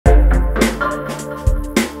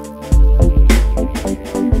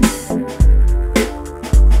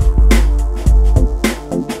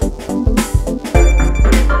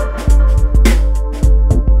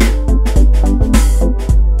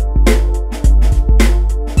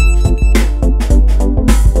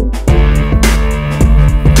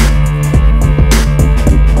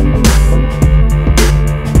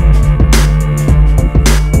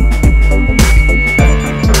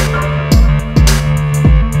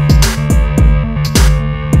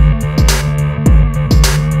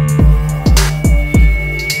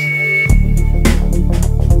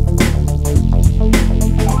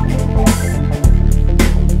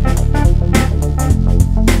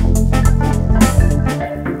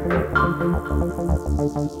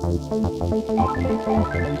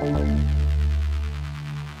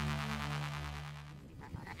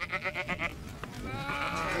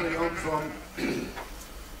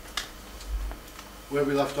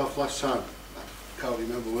left off last time. I can't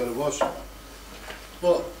remember where it was.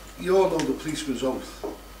 But you all know the policeman's oath.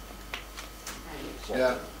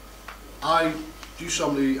 Yeah. I do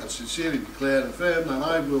solemnly and sincerely declare and affirm that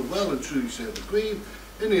I will well and truly serve the Queen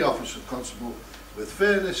in the office of Constable with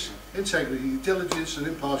fairness, integrity, diligence and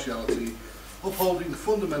impartiality, upholding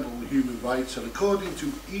fundamental human rights and according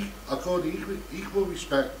equal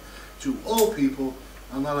respect to all people,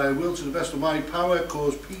 and that I will, to the best of my power,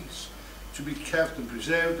 cause peace to be kept and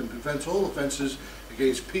preserved and prevent all offences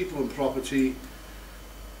against people and property,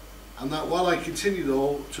 and that while I continue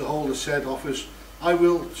to hold the said office, I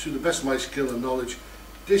will, to the best of my skill and knowledge,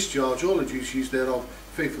 discharge all the duties thereof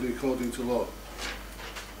faithfully according to law.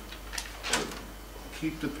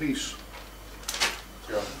 Keep the peace.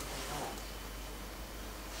 Yeah.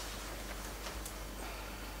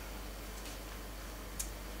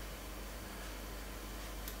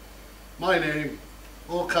 My name,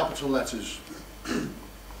 all capital letters.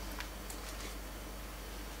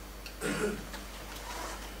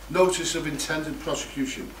 Notice of intended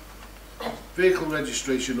prosecution. Vehicle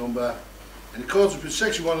registration number. In accordance with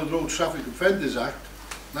Section 1 of the Road Traffic Offenders Act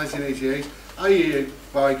 1988, I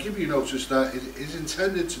hereby give you notice that it is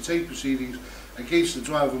intended to take proceedings against the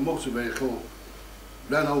driver of a motor vehicle,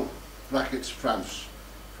 Renault France,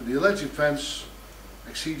 for the alleged offence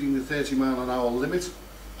exceeding the 30-mile-an-hour limit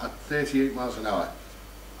at 38 miles an hour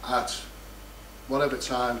at whatever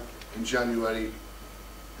time in January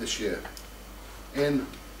this year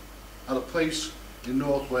at a place in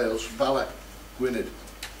North Wales, Bala, Gwynedd.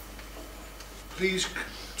 Please,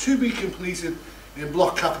 to be completed in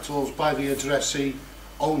block capitals by the addressee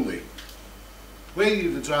only. Were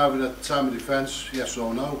you the driver at the time of the offence? Yes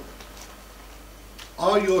or no?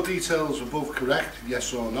 Are your details above correct?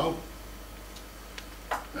 Yes or no?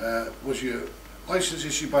 Was your licence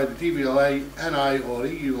issued by the DVLA, NI or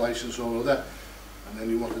EU licence or other? And then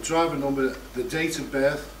you want the driver number, the date of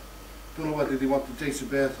birth. Don't know whether they want the date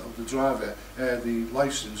of birth of the driver, the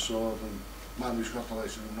licence, or the man who's got the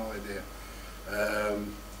licence, I have no idea.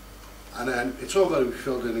 And then it's all got to be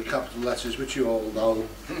filled in capital letters, which you all know.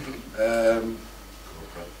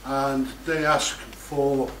 And they ask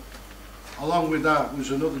for, along with that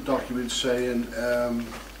was another document saying,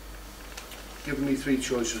 giving me three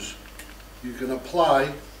choices. You can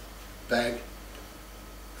apply, beg,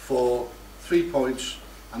 for 3 points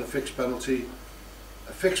and a fixed penalty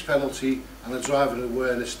and a driver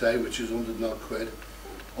awareness day, which is £100,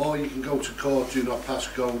 or you can go to court, do not pass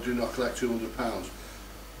go, do not collect £200.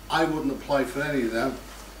 I wouldn't apply for any of them.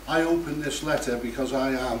 I opened this letter because I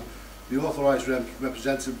am the authorised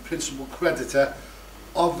representative principal creditor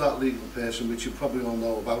of that legal person, which you probably all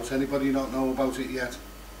know about. Anybody not know about it yet?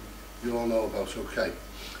 You all know about, okay.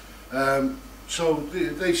 So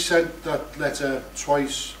they sent that letter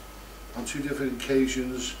twice on two different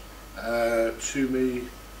occasions to me.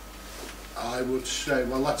 I would say,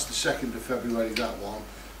 well, that's the 2nd of February, that one,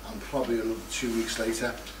 and probably another 2 weeks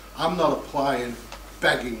later. I'm not applying,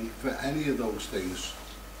 begging for any of those things.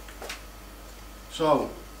 So,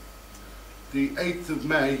 the 8th of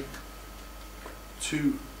May,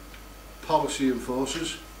 two policy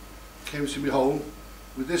enforcers came to me home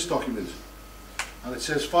with this document, and it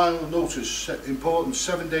says final notice, important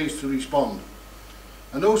 7 days to respond.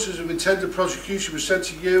 A notice of intended prosecution was sent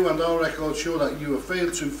to you, and our records show that you have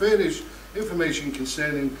failed to furnish information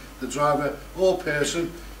concerning the driver or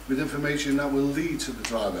person with information that will lead to the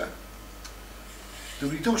driver. The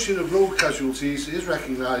reduction of road casualties is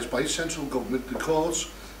recognised by central government, the courts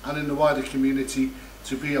and in the wider community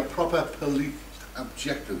to be a proper police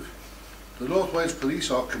objective. The North Wales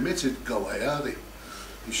Police are committed, go away, are they?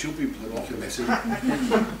 They should be bloody committed.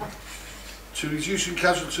 To reducing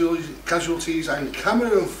casualties, and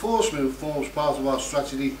camera enforcement forms part of our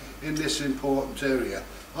strategy in this important area.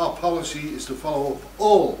 Our policy is to follow up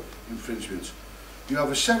all infringements. You have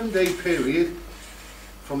a 7-day period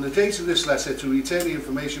from the date of this letter to return the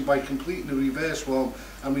information by completing the reverse form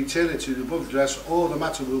and return it to the above address, or the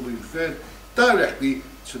matter will be referred directly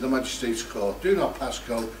to the Magistrates Court. Do not pass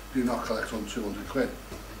go, do not collect on £200.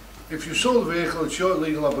 If you sold the vehicle, it's your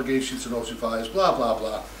legal obligation to notify us, blah blah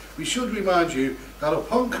blah. We should remind you that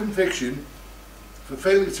upon conviction for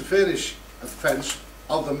failing to furnish offence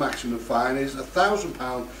of the maximum fine is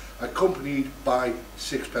 £1,000 accompanied by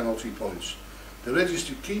 6 penalty points. The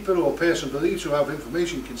registered keeper or person believed to have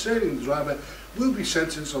information concerning the driver will be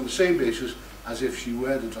sentenced on the same basis as if she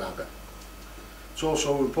were the driver. It's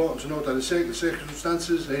also important to note that in certain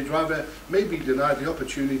circumstances a driver may be denied the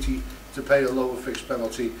opportunity to pay a lower fixed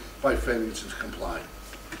penalty by failing to comply.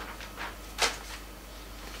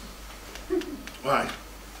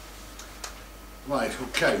 Right,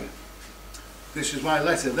 okay. This is my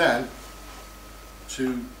letter then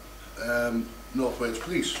to North Wales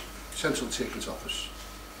Police, Central Ticket Office.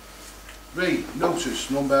 Notice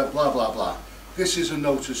number blah blah blah. This is a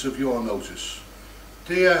notice of your notice.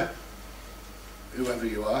 Dear whoever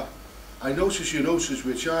you are, I notice your notice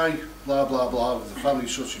which I blah blah blah of the family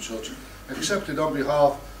such and such accepted on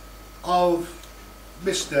behalf of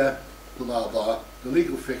Mr. blah blah, the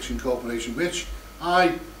Legal Fiction Corporation, which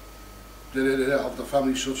I of the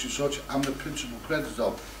family such and such am the principal creditor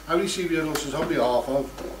of. I receive your notice on behalf of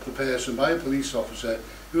the person by a police officer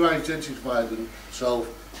who identified himself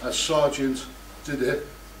as Sergeant did it.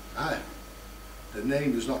 The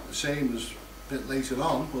name is not the same as a bit later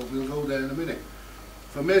on, but we'll go there in a minute.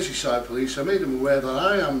 For Merseyside Police, I made them aware that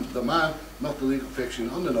I am the man, not the legal fiction,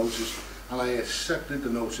 on the notice, and I accepted the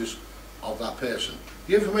notice of that person.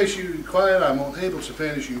 The information you require, I'm unable to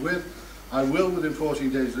furnish you with. I will, within 14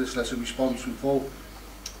 days of this letter, respond in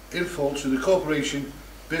full to the corporation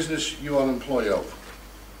business you are an employee of.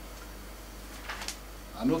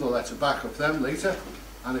 Another letter back of them later,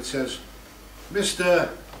 and it says, Mr.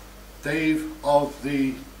 Dave of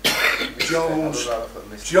the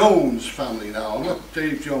Jones family now. I'm not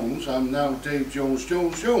Dave Jones, I'm now Dave Jones.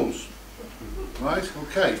 Right,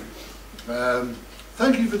 okay.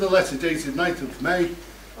 Thank you for the letter dated 9th of May,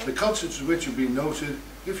 the contents of which have been noted.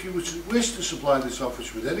 If you wish to supply this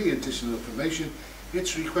office with any additional information,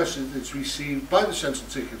 it's requested it's received by the Central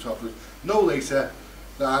Ticket Office no later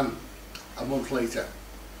than a month later.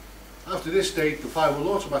 After this date, the file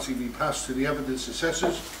will automatically be passed to the evidence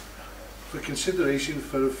assessors for consideration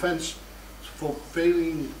for offence for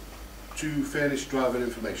failing to furnish driver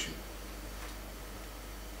information.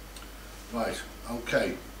 Right,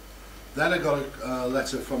 okay. Then I got a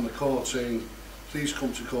letter from the court saying, please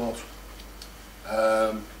come to court.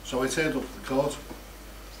 So I turned up to the court,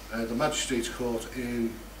 the Magistrates Court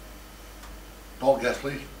in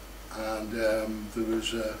Bolgethley, and there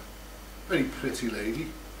was a very pretty lady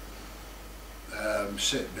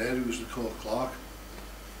sitting there who was the court clerk,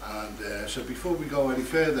 and said, before we go any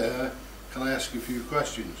further, can I ask you a few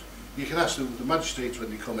questions? You can ask the magistrates when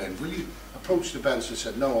they come in. Will you approach the bench? I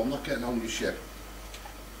said, no, I'm not getting on your ship.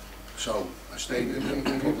 So I stayed in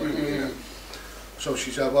the public. So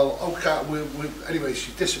she said, well, okay, anyway,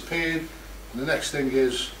 she disappeared, and the next thing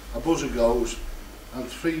is, a buzzer goes, and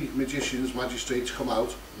 3 magicians, magistrates come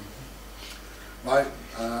out. Right,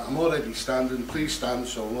 I'm already standing, please stand,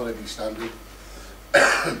 so I'm already standing.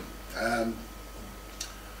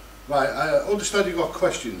 Right, I understand you've got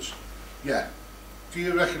questions. Yeah. Do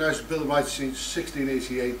you recognise the Bill of Rights since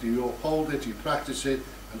 1688? Do you uphold it, do you practice it,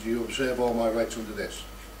 and do you observe all my rights under this?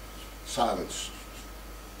 Silence.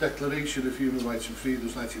 Declaration of Human Rights and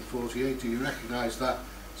Freedoms 1948, do you recognise that?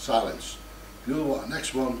 Silence. The other one,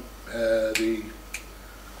 next one, the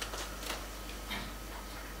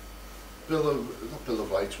not Bill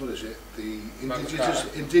of Rights, what is it? The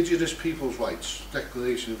Indigenous People's Rights,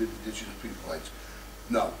 Declaration of Indigenous People's Rights.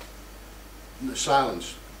 No.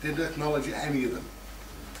 Silence. Didn't acknowledge any of them.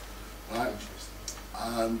 Right?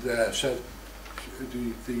 And said,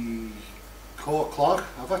 the court clerk,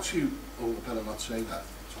 I've actually, oh, I better not say that.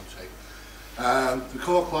 The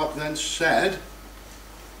court clerk then said,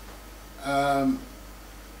 are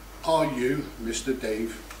you Mr.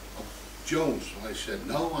 Dave Jones? And I said,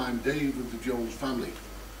 no, I'm Dave of the Jones family.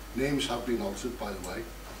 Names have been altered, by the way.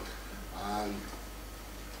 And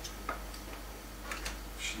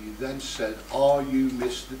she then said, are you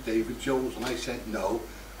Mr. David Jones? And I said, no,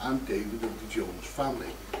 I'm David of the Jones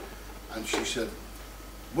family. And she said,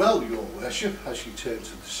 well, your worship, as she turned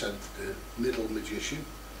to the middle magician,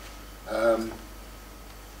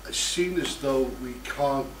 it seems as though we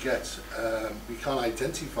can't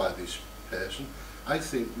identify this person. I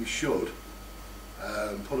think we should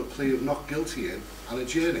put a plea of not guilty in and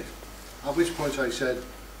adjourn it. At which point I said,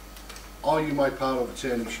 are you my power of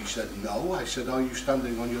attorney? She said, no. I said, are you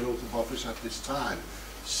standing on your oath of office at this time?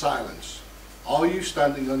 Silence. Are you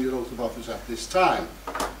standing on your oath of office at this time?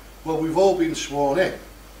 Well, we've all been sworn in.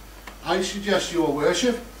 I suggest, your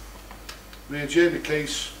worship, we adjourn the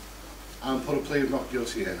case and put a plea of not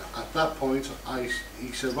guilty in. At that point,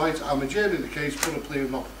 he said, right, I'm adjourning the case, put a plea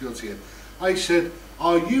of not guilty in. I said,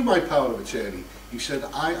 are you my power of attorney? He said,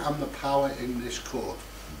 I am the power in this court.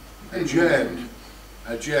 Adjourned.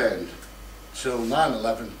 Adjourned. Till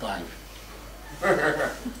 9/11, bang.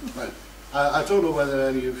 Right. I don't know whether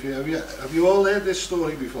any of you, have you all heard this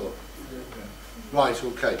story before? Right,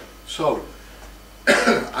 okay. So,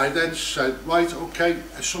 I then said, right, okay,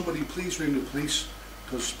 somebody please ring the police,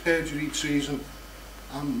 because perjury, treason,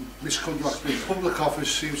 and misconduct in public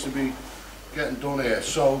office seems to be getting done here.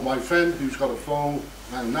 So my friend who's got a phone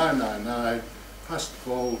rang 999, pass the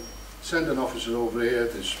phone, send an officer over here,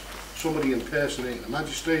 there's somebody impersonating a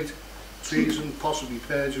magistrate, treason, possibly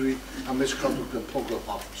perjury, and misconduct in public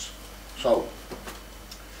office. So,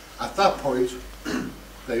 at that point,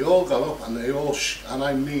 they all got up and they all, and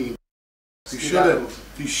I mean, they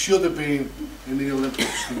should have been in the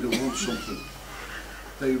Olympics, they'd have won something.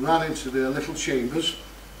 They ran into their little chambers,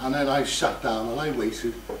 and then I sat down and I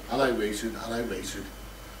waited, and I waited, and I waited.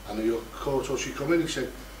 And the court usher come in, he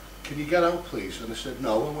said, "Can you get out please?" And I said,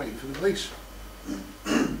 "No, I'm waiting for the police."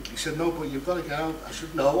 He said, "No, but you've got to get out." I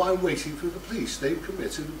said, "No, I'm waiting for the police. They've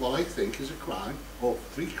committed what I think is a crime, or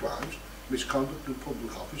 3 crimes, misconduct in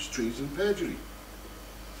public office, treason, perjury,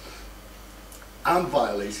 and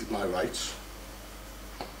violated my rights."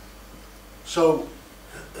 So,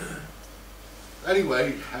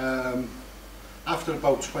 anyway, after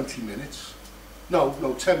about 20 minutes, no,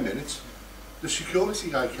 10 minutes, the security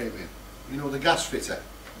guy came in, you know, the gas fitter.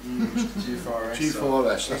 G4S.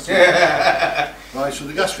 G4S, that's right. Right, so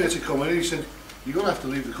the gas fitter come in and he said, "You're going to have to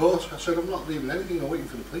leave the court." I said, "I'm not leaving anything, I'm waiting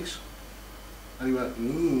for the police." And he went,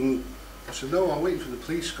 I said, "No, I'm waiting for the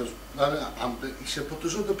police," because he said, "But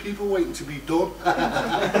there's other people waiting to be done."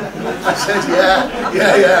 I said,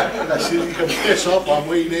 yeah. I said, "You can piss off, I'm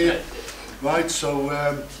waiting here." Right, so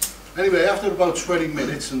anyway, after about 20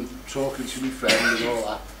 minutes and talking to my friend and all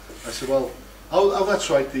that, I said, "Well, oh that's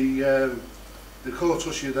right, the court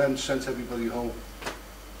usher then sent everybody home.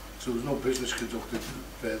 So there's no business conducted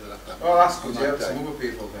further at that Oh, that's good, yeah, some other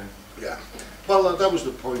people then. Yeah. Well, that was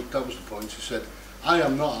the point, He said, "I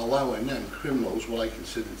am not allowing them criminals, what I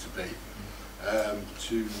consider to be,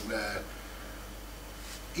 to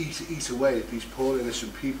eat away at these poor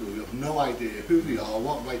innocent people who have no idea who they are,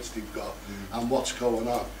 what rights they've got, and what's going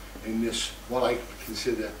on in this, what I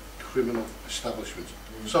consider criminal establishment."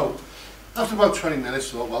 So, after about 20 minutes,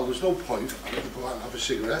 I thought, well, there's no point, I'm going to go out and have a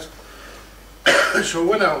cigarette. So I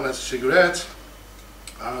went out and had a cigarette,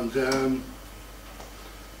 and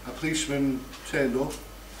a policeman turned up.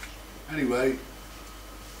 Anyway,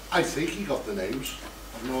 I think he got the names,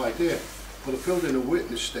 I've no idea, but I filled in a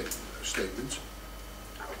witness statement.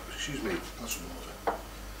 Excuse me, that's some water.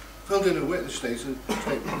 Filled in a witness statement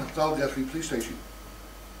at Dalgety Police Station,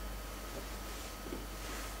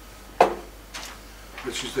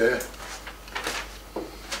 which is there.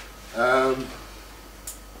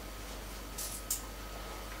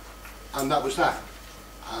 And that was that.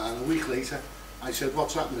 And a week later, I said,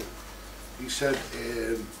 "What's happening?" He said,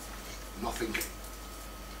 "Nothing.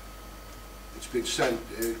 It's been sent,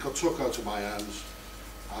 it got took out of my hands,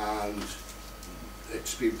 and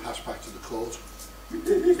it's been passed back to the court."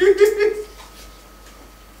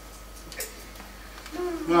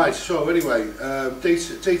 Right, so anyway,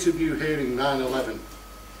 date of view hearing 9/11.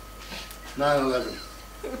 9/11.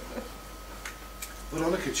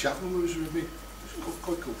 Veronica Chapman was with me. It was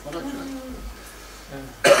quite good fun actually.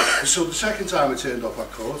 So the second time I turned up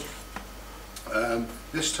at court,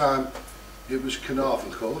 this time it was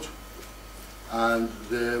Carnarvon Court, and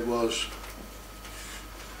there was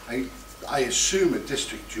I assume a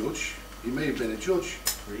district judge. He may have been a judge.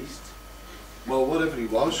 Priest. Well, whatever he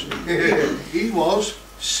was, he was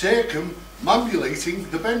circumambulating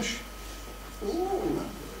the bench. Ooh.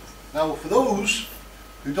 Now, for those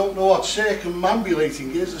who don't know what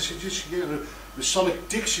circumambulating is, I suggest you get a Masonic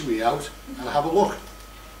dictionary out and have a look.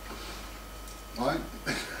 Right?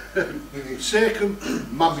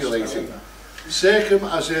 Circumambulating. Circum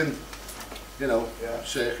as in, you know,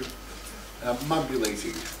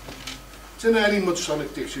 circumambulating. It's in any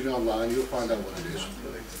Masonic dictionary online, you'll find out what it is.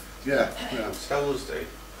 Yeah. Tell us, Dave.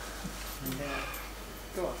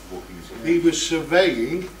 Go on. He was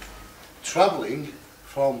surveying, travelling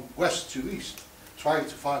from west to east, trying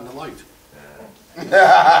to find the light.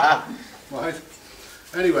 Right.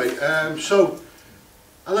 Anyway, so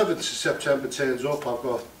 11th of September turns up. I've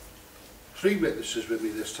got 3 witnesses with me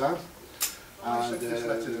this time, and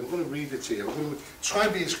I'm going to read it to you. I'm going to try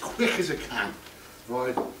and be as quick as I can.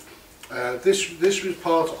 Right. This was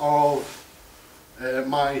part of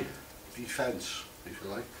my defence, if you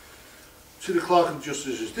like. To the Clerk of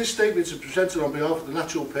Justices, this statement is presented on behalf of the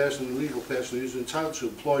natural person and legal person who is entitled to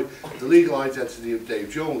employ the legal identity of Dave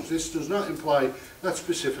Jones. This does not imply that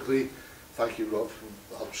specifically, thank you Rob,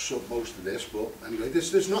 I'll sub most of this, but anyway, this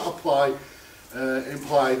does not imply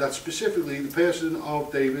that specifically the person of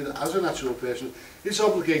David as a natural person is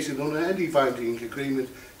obligated under any binding agreement,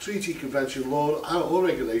 treaty, convention, law or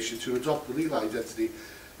regulation to adopt the legal identity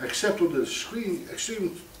except under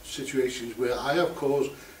extreme situations where I have cause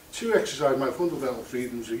to exercise my fundamental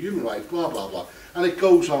freedoms and human rights, blah blah blah, and it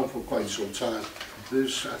goes on for quite some time.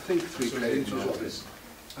 There's, I think, 3 pages of it.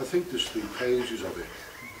 I think there's 3 pages of it.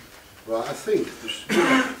 Right, I think there's,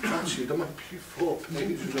 actually there might be 4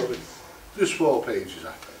 pages of it. There's 4 pages.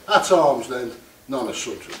 At arm's length, none a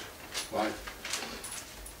subject. Right.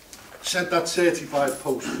 Sent that certified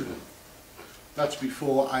post to them. That's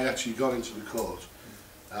before I actually got into the court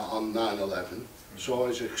on 9/11. So I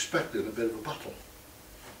was expecting a bit of a battle,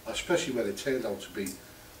 especially when it turned out to be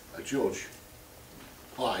a judge.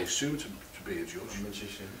 Well, I assumed to be a judge. A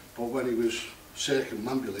magician. But when he was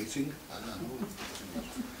circumambulating, I don't know.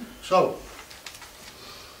 So,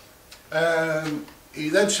 he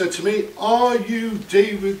then said to me, "Are you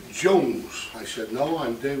David Jones?" I said, "No,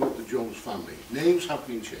 I'm David the Jones family. Names have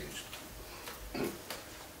been changed."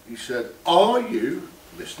 He said, "Are you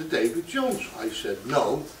Mr. David Jones?" I said,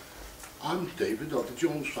 "No, I'm David of the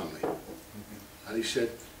Jones family." And he said,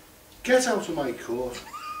 "Get out of my court.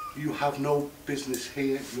 You have no business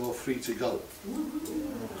here. You're free to go."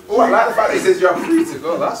 Oh, I like the fact that he says you're free to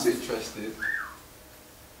go. That's interesting.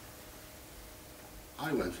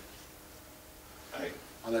 I went.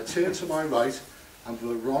 And I turned to my right, and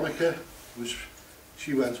Veronica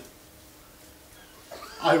she went.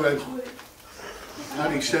 I went.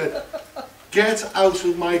 And he said, "Get out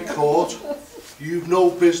of my court. You've no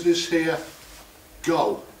business here.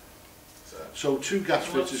 Go." So 2 gas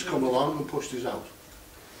fitters come along and pushed us out.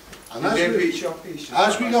 And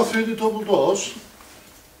as we got through the double doors,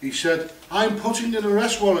 he said, "I'm putting an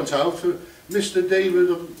arrest warrant out for Mr.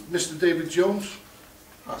 David Jones."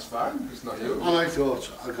 That's fine, it's not you. And I thought,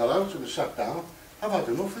 I got out and I sat down. I've had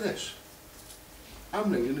enough of this.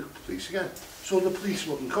 I'm ringing the police again. So the police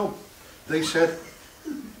wouldn't come. They said,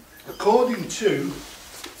 according to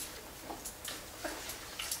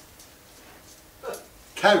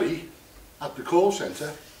Kerry at the call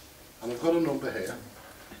centre, and I've got a number here,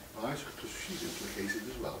 right, because she's implicated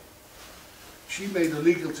as well, she made a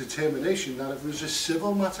legal determination that it was a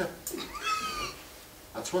civil matter.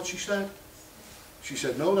 That's what she said. She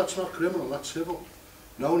said, "No, that's not criminal, that's civil."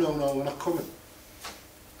 "No, no, no, we're not coming."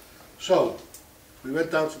 So, we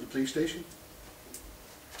went down to the police station,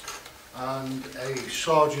 and a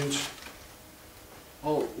sergeant,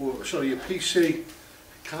 sorry, a PC,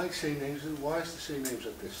 can I say names? Why is to say names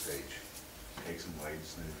at this stage? X and Y,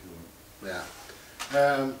 just if you want.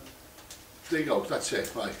 Yeah. There you go, that's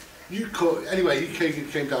it, right. Anyway, he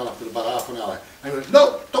came down after about half an hour. And he went,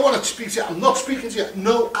 "No, don't want to speak to you. I'm not speaking to you."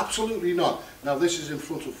 "No, absolutely not." Now this is in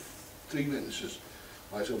front of 3 witnesses.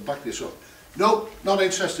 Right, so back this up. "No, not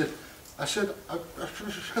interested." I said, I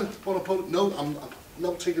want to put, "No, I'm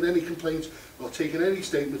not taking any complaints, not taking any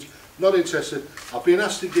statements, not interested. I've been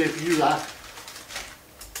asked to give you that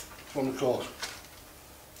from the court."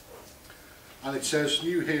 And it says,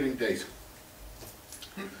 "New hearing date."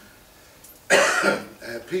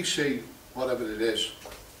 PC, whatever it is,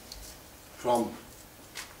 from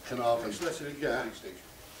Carnarvon's letter again,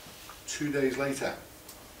 2 days later.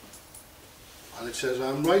 And it says,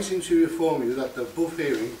 "I'm writing to inform you that the above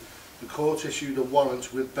hearing, the court issued a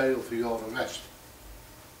warrant with bail for your arrest.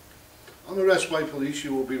 On arrest by police,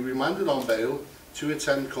 you will be remanded on bail to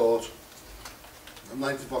attend court on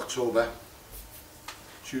 9th of October,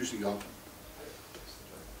 Tuesday gone,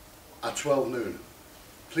 at 12 noon.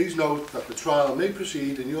 Please note that the trial may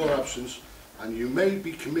proceed in your absence and you may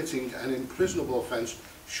be committing an imprisonable offence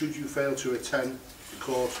should you fail to attend the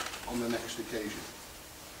court on the next occasion."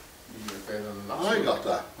 I got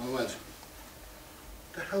that. I went,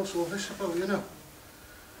 "What the hell's all this about, you know?"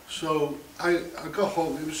 So I got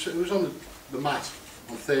home. It was on the mat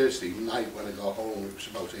on Thursday night when I got home. It was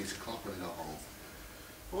about 8 o'clock when I got home.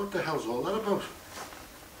 What the hell's all that about?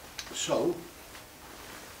 So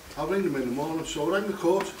I rang them in the morning. So I rang the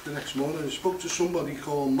court the next morning and spoke to somebody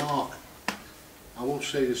called Mark. I won't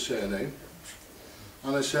say his surname.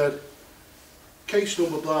 And I said, "Case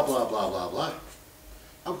number blah blah blah blah blah.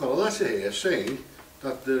 I've got a letter here saying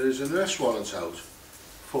that there is an arrest warrant out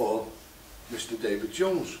for Mr. David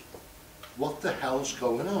Jones. What the hell's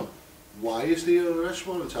going on? Why is the arrest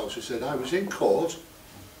warrant out?" I said, "I was in court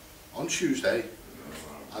on Tuesday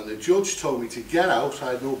and the judge told me to get out.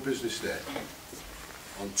 I had no business there.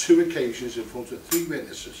 On 2 occasions in front of 3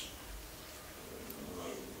 witnesses.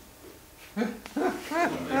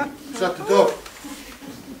 Is that the dog?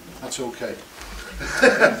 That's okay.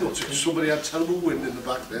 I thought somebody had terrible wind in the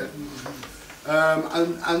back there.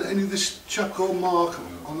 And this chap called Mark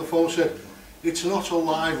on the phone said, "It's not a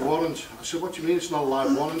live warrant." I said, "What do you mean it's not a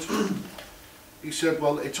live warrant?" He said,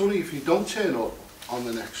 "Well, it's only if you don't turn up on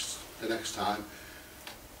the next time,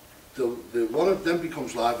 the warrant then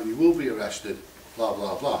becomes live and you will be arrested, blah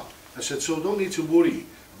blah blah." I said, "So don't need to worry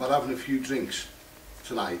about having a few drinks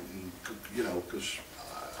tonight, and, you know, because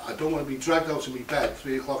I don't want to be dragged out of my bed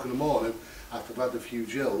 3 o'clock in the morning after I've had a few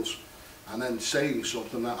gills and then saying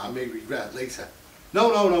something that I may regret later.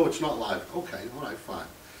 No, it's not live. Okay, all right, fine.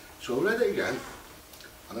 So I read it again,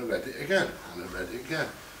 and I read it again, and I read it again.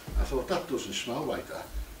 I thought, that doesn't smell right,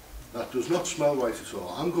 that does not smell right at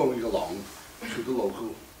all. I'm going along to the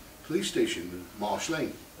local police station, Marsh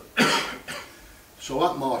Lane. So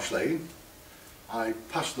at Marsh Lane, I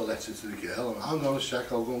passed the letter to the girl, and hang on a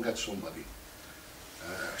sec, I'll go and get somebody.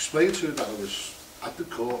 Explained to her that I was at the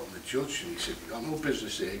court and the judge, and he said, you've got no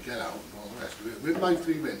business here, get out, and all the rest of it. With my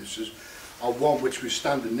 3 witnesses, of one which was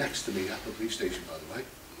standing next to me at the police station, by the way.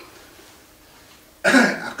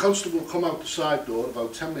 A constable come out the side door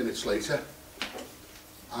about 10 minutes later,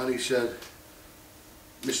 and he said,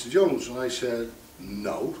 Mr. Jones, and I said,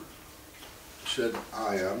 no. He said,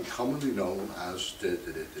 I am commonly known as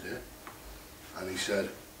da-da-da-da-da. And he said,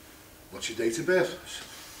 what's your date of birth? I said,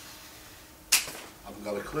 I haven't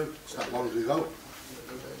got a clue, it's that long ago,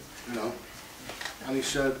 you know. And he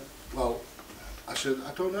said, well, I said,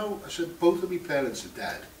 I don't know. I said, both of my parents are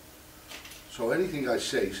dead. So anything I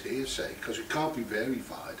say is hearsay, because it can't be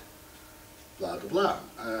verified, blah, blah, blah.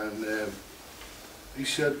 And he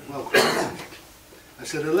said, well, I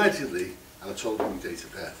said, allegedly, and I told him my date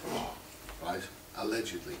of birth, right,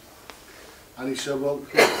 allegedly. And he said, well,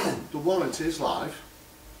 the warrant is live,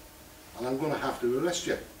 and I'm going to have to arrest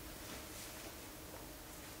you.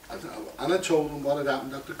 And I told him what had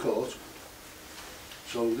happened at the court.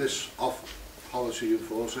 So this off-policy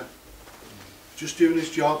enforcer, just doing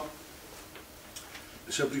his job.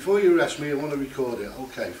 I said, before you arrest me, I want to record it.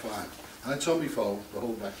 Okay, fine. And it's on my phone, the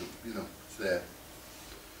whole record, you know, it's there.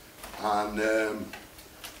 And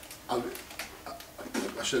I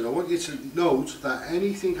said, I want you to note that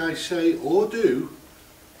anything I say or do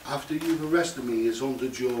after you've arrested me is under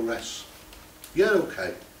duress. Yeah,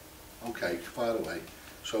 okay. Okay, fire away.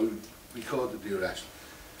 So we recorded the arrest.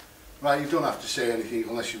 Right, you don't have to say anything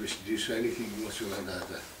unless you wish to do say anything unless you like that.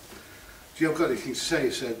 Do you have got anything to say?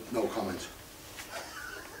 He said, no comment.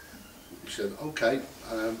 He said, okay,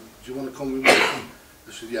 do you want to come with me?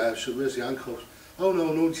 I said, yeah. I said, where's the handcuffs? Oh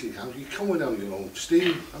no, no, you come with on your own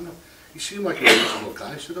steam. He seemed like a reasonable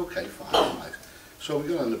guy. I said, okay, fine, right. So we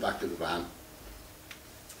got on the back of the van.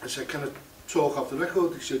 I said, can I talk off the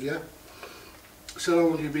record? He said, yeah. I said, how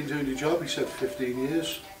long have you been doing your job? He said, 15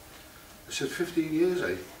 years. I said, 15 years,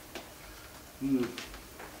 eh?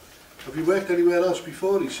 Have you worked anywhere else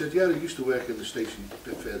before? He said, yeah, I used to work in the station a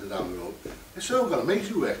bit further down the road. I said, I've got a mate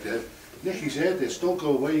who worked there. Nick, he's heard this, don't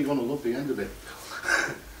go away, you're going to love the end of it.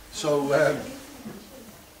 So, I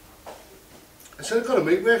said, I've got a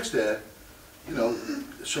mate who works there, you know.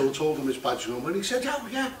 So I told him his badge number, and he said, oh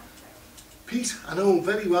yeah, Pete, I know him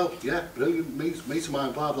very well, yeah, brilliant, mate of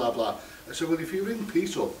mine, blah, blah, blah. I said, well, if you ring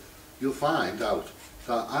Pete up, you'll find out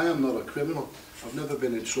that I am not a criminal. I've never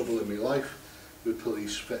been in trouble in my life with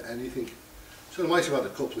police for anything. So I might have had a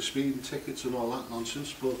couple of speeding tickets and all that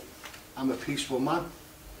nonsense, but I'm a peaceful man.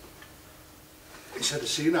 He said, I've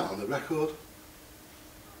seen that on the record.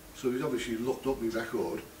 So he's obviously looked up my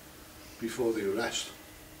record before the arrest.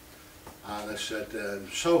 And I said,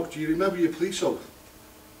 so, do you remember your police oath?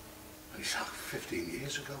 And he said, 15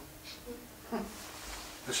 years ago.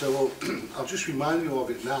 I said, well, I'll just remind you of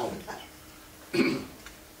it now.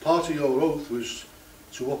 Part of your oath was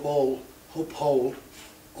to uphold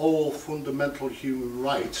all fundamental human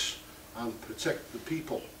rights and protect the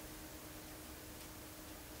people.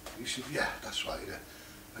 He said, yeah, that's right, yeah.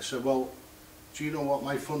 I said, well, do you know what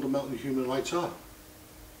my fundamental human rights are?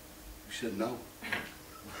 He said, no.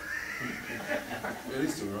 At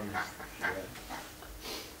least we're honest. Yeah.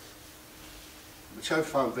 Which I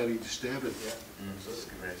found very disturbing. Yeah.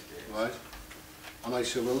 Right? And I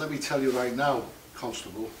said, well, let me tell you right now,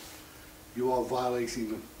 Constable, you are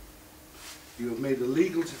violating them. You have made a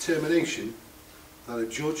legal determination that a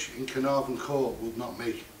judge in Carnarvon Court would not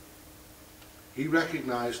make. He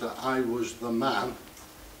recognised that I was the man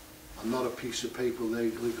and not a piece of paper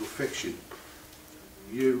legal fiction.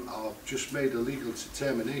 You have just made a legal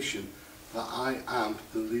determination that I am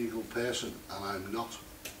the legal person, and I'm not.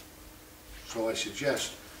 So I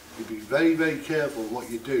suggest you be very, very careful what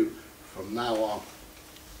you do from now on.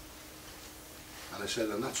 And I said,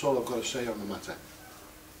 and that's all I've got to say on the matter.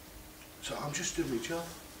 So I'm just doing my job.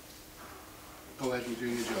 Go ahead and do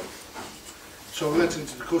your job. So I went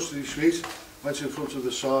into the custody suite, went in front of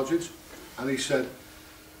the sergeant, and he said,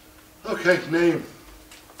 okay, name.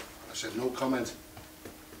 I said, no comment.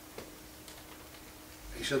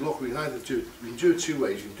 He said, look, we can do it two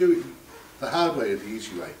ways. You can do it the hard way or the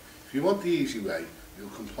easy way. If you want the easy way, you'll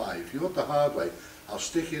comply. If you want the hard way, I'll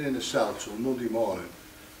stick it in a cell till Monday morning,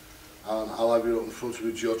 and I'll have you up in front of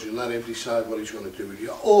a judge and let him decide what he's going to do with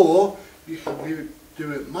you. Or you can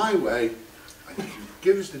do it my way, and you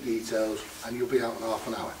give us the details, and you'll be out in half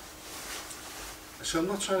an hour. I said, I'm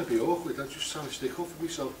not trying to be awkward, I'm just trying to stick up for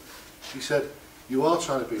myself. He said, you are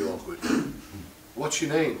trying to be awkward. What's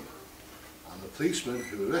your name? And the policeman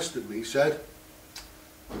who arrested me said,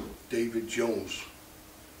 David Jones.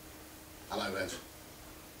 And I went,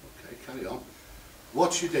 okay, carry on.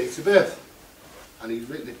 What's your date of birth? And he'd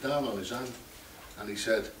written it down on his hand. And he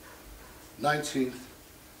said, 19th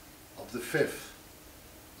of the 5th,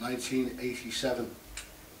 1987.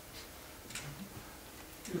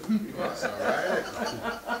 That's alright.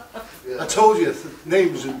 I told you,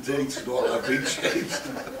 names and dates and all have been changed.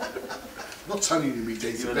 I'm not telling you my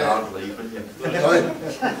date of birth.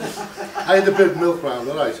 I had a bit of milk round,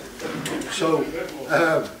 alright. So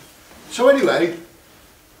anyway,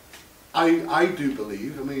 I do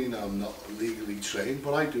believe, I mean, I'm not legally trained,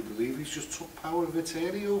 but I do believe he's just took power of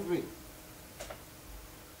attorney over me.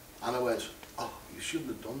 And I went, oh, you shouldn't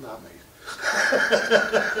have done that, mate.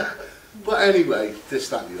 But anyway, this,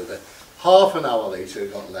 that and the other. Half an hour later, I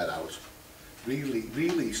got let out,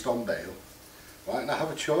 released on bail. Right, and I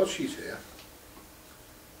have a charge sheet here.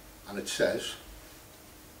 And it says,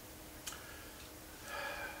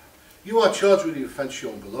 you are charged with the offence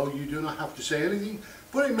shown below. You do not have to say anything,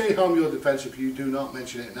 but it may harm your defence if you do not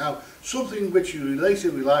mention it now. Something which you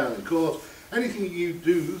later rely on in court. Anything you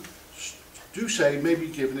do say may be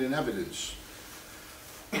given in evidence.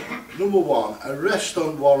 Number 1, arrest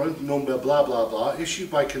on warrant number blah blah blah issued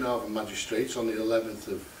by Carnarvon magistrates on the 11th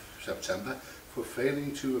of September for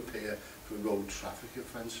failing to appear for road traffic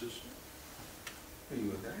offences.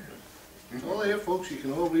 You were there. It's all here, folks, you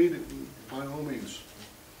can all read it by all means.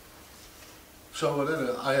 So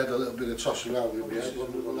then I had a little bit of toss around with me. I had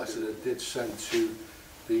one little letter that did send to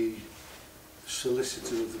the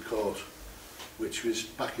solicitor of the court, which was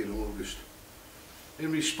back in August. In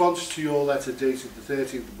response to your letter dated the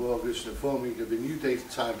 13th of August informing of a new date,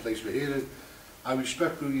 time, place for hearing, I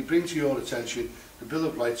respectfully bring to your attention the Bill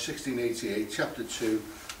of Rights 1688, Chapter 2,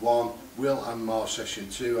 1, Will and Mar, Section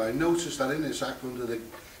 2. I notice that in this Act under the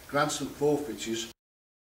grants and forfeitures,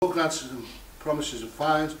 all grants and promises of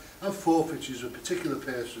fines and forfeitures of particular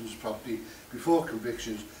person's property before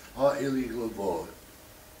convictions are illegal and void.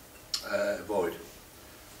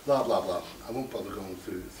 Blah blah blah. I won't bother going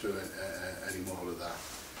through any more of that,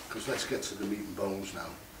 because let's get to the meat and bones now.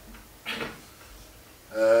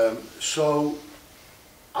 So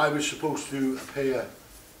I was supposed to appear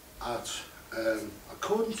at,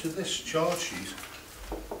 according to this charge sheet,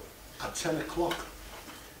 at 10 o'clock.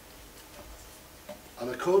 And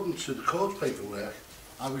according to the court paperwork,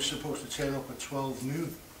 I was supposed to turn up at 12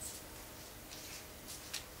 noon.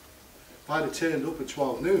 If I'd have turned up at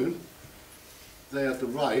 12 noon, they had the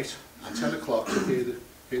right at 10 o'clock to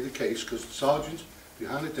hear the case, because the sergeant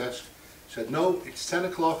behind the desk said, no, it's 10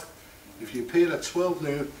 o'clock. If you appear at 12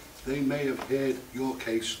 noon, they may have heard your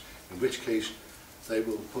case, in which case they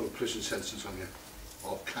will put a prison sentence on you,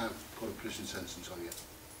 or can put a prison sentence on you.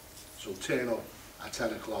 So turn up at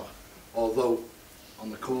 10 o'clock, although on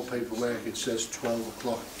the court paperwork it says 12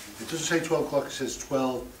 o'clock. It doesn't say 12 o'clock, it says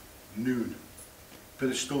 12 noon. Bit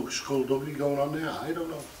of skullduggery going on there, I don't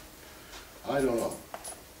know. I don't know.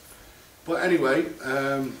 But anyway,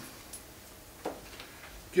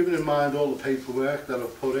 given in mind all the paperwork that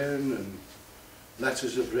I've put in and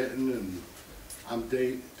letters I've written, and I'm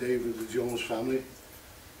David the Jones family,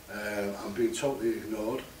 I'm being totally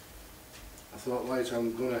ignored. I thought, right,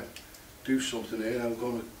 I'm going to do something here, I'm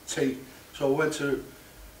going to take... So I went to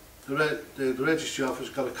the registry office,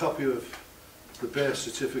 got a copy of the birth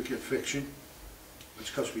certificate fiction,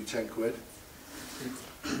 which cost me 10 quid.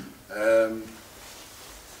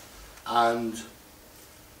 And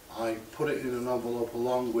I put it in an envelope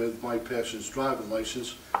along with my person's driving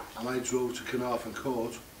licence, and I drove to Carnarvon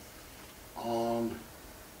Court on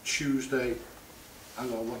Tuesday.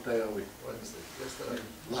 Hang on, what day are we? Wednesday. Yesterday.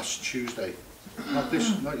 Last Tuesday.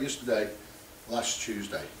 Not yesterday, last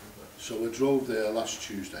Tuesday. So I drove there last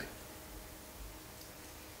Tuesday.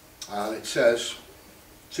 And it says,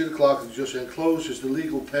 to the clerk of the justice, enclosed is the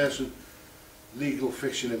legal person, legal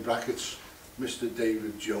fiction in brackets, Mr.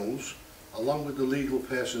 David Jones, along with the legal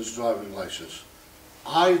person's driving licence.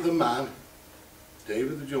 I, the man,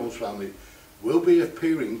 David the Jones family, will be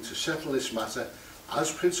appearing to settle this matter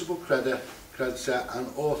as principal creditor and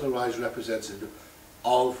authorised representative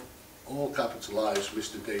of, all capitalised,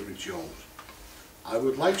 Mr. David Jones. I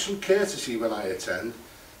would like some courtesy when I attend,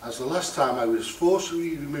 as the last time I was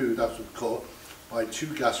forcibly removed out of court by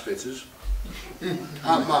 2 gas fitters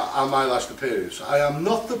at my last appearance. I am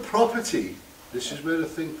not the property. This is where I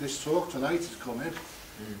think this talk tonight has come in.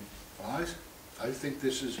 Right? I think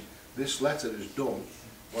this is this letter has done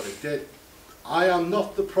what it did. I am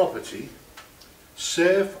not the property,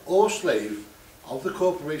 serf or slave of the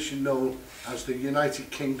corporation known as the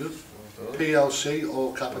United Kingdom, PLC,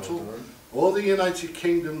 all capital, or the United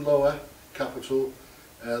Kingdom Lower Capital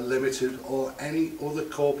Limited, or any other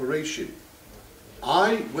corporation.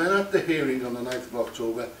 I, when at the hearing on the 9th of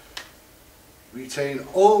October, retain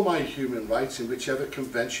all my human rights in whichever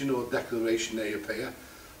convention or declaration they appear,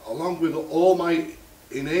 along with all my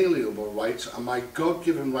inalienable rights and my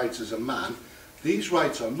God-given rights as a man. These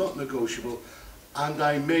rights are not negotiable, and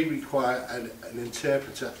I may require an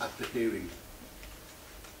interpreter at the hearing.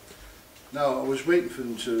 Now, I was waiting for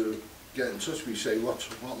them to get in touch with me, say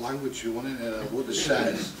what language you want in, and I would have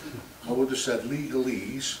said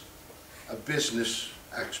legalese, a business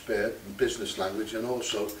expert in business language, and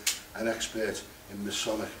also an expert in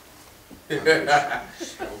Masonic language.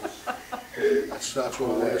 That's what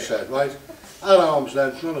I would have said, right? At arm's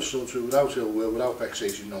length, not assaulted, without ill will, without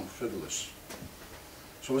vexation, non-frivolous.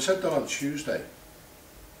 So I said that on Tuesday.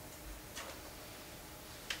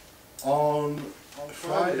 On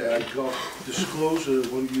Friday, I got disclosure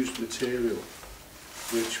of unused material,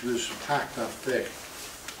 which was packed that thick,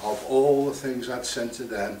 of all the things I'd sent to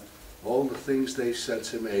them, all the things they sent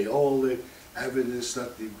to me, all the evidence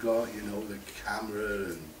that they've got, you know, the camera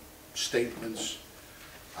and statements.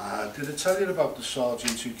 Did I tell you about the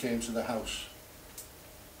sergeant who came to the house?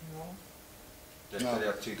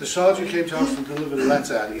 No. The sergeant came to the house to deliver the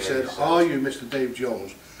letter, and he said, "Are you Mr. Dave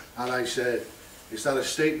Jones?" And I said, "Is that a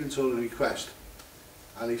statement or a request?"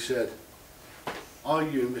 And he said, "Are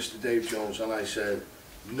you Mr. Dave Jones?" And I said,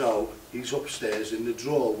 "No, he's upstairs in the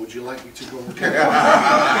drawer. Would you like me to go and get him?"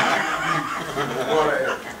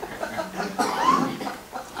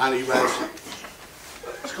 And he went,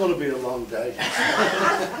 "It's going to be a long day."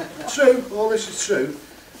 True, all this is true.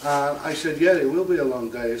 And I said, "Yeah, it will be a long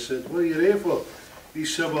day." I said, "What are you here for?" He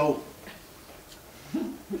said, "Well,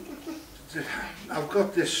 I've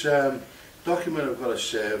got this document I've got to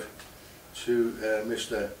serve to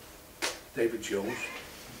Mr. David Jones."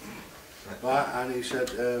 Right, and he said,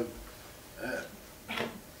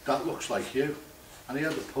 "That looks like you." And he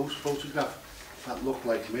had the post photograph that looked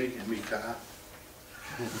like me in my car.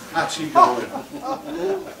 Actually going.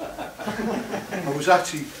 I was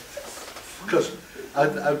actually, because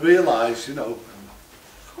I realised, you know,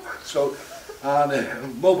 so,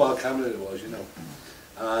 and mobile camera it was, you know,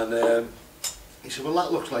 and he said, "Well,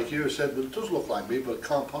 that looks like you." I said, "Well, it does look like me, but it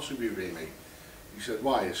can't possibly be me." He said,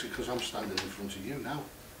 "Why?" I said, "Because I'm standing in front of you now.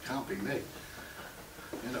 It can't be me."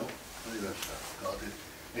 You know, anyway, God,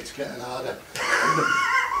 it's getting harder.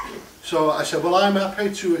 So I said, "Well, I'm happy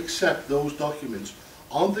to accept those documents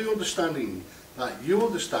on the understanding that you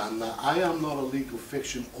understand that I am not a legal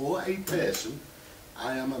fiction or a person,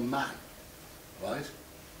 I am a man." Right?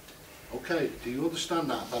 "Okay, do you understand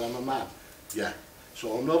that I'm a man?" "Yeah."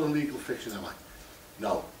 "So I'm not a legal fiction, am I?"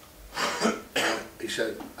 "No." He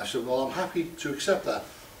said, I said, "Well, I'm happy to accept that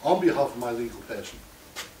on behalf of my legal person."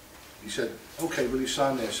 He said, "Okay, will you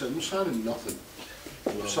sign there?" I said, "I'm signing nothing.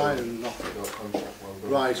 I'm signing nothing."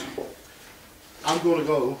 Right. I'm going to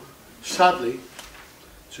go, sadly,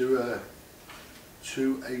 to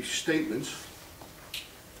a statement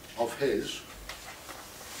of his,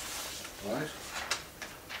 right,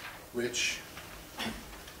 which,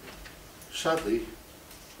 sadly,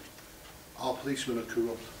 our policemen are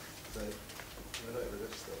corrupt.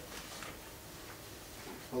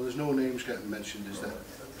 Well, there's no names getting mentioned, is there?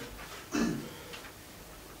 In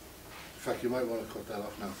fact, you might want to cut that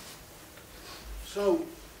off now. So,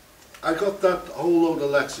 I got that whole load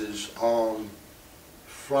of letters on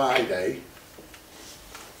Friday,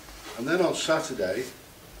 and then on Saturday,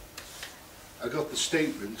 I got the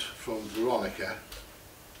statement from Veronica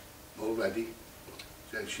already.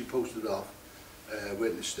 She posted off a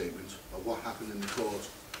witness statement of what happened in the court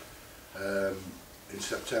in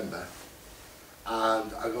September,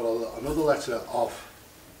 and I got another letter off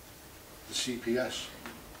the CPS,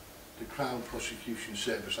 the Crown Prosecution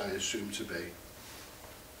Service, I assume to be,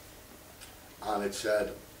 and it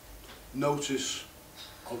said, "Notice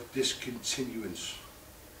of discontinuance."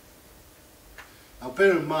 Now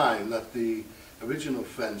bear in mind that the original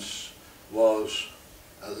offence was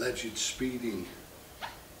alleged speeding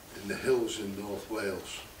in the hills in North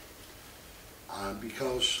Wales, and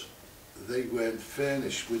because they weren't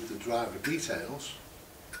furnished with the driver details,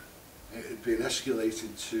 it had been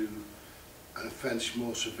escalated to an offence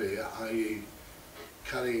more severe, i.e.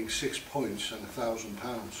 carrying 6 points and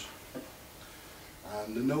 £1,000.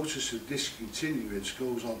 And the notice of discontinuance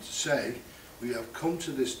goes on to say, "We have come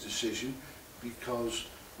to this decision because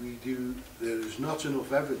there is not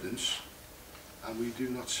enough evidence and we do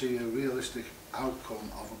not see a realistic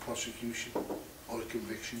outcome of a prosecution or a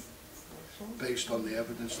conviction based on the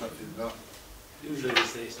evidence that they've got. Usually they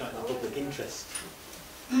say it's not in the public interest.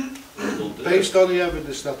 Based on the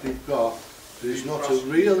evidence that they've got, there is not a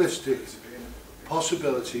realistic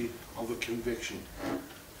possibility of a conviction.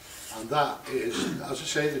 And that is, as I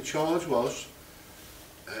say, the charge was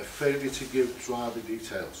failure to give driver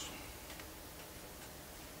details.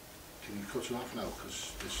 Can you cut it off now,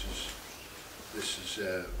 because this is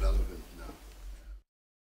relevant now.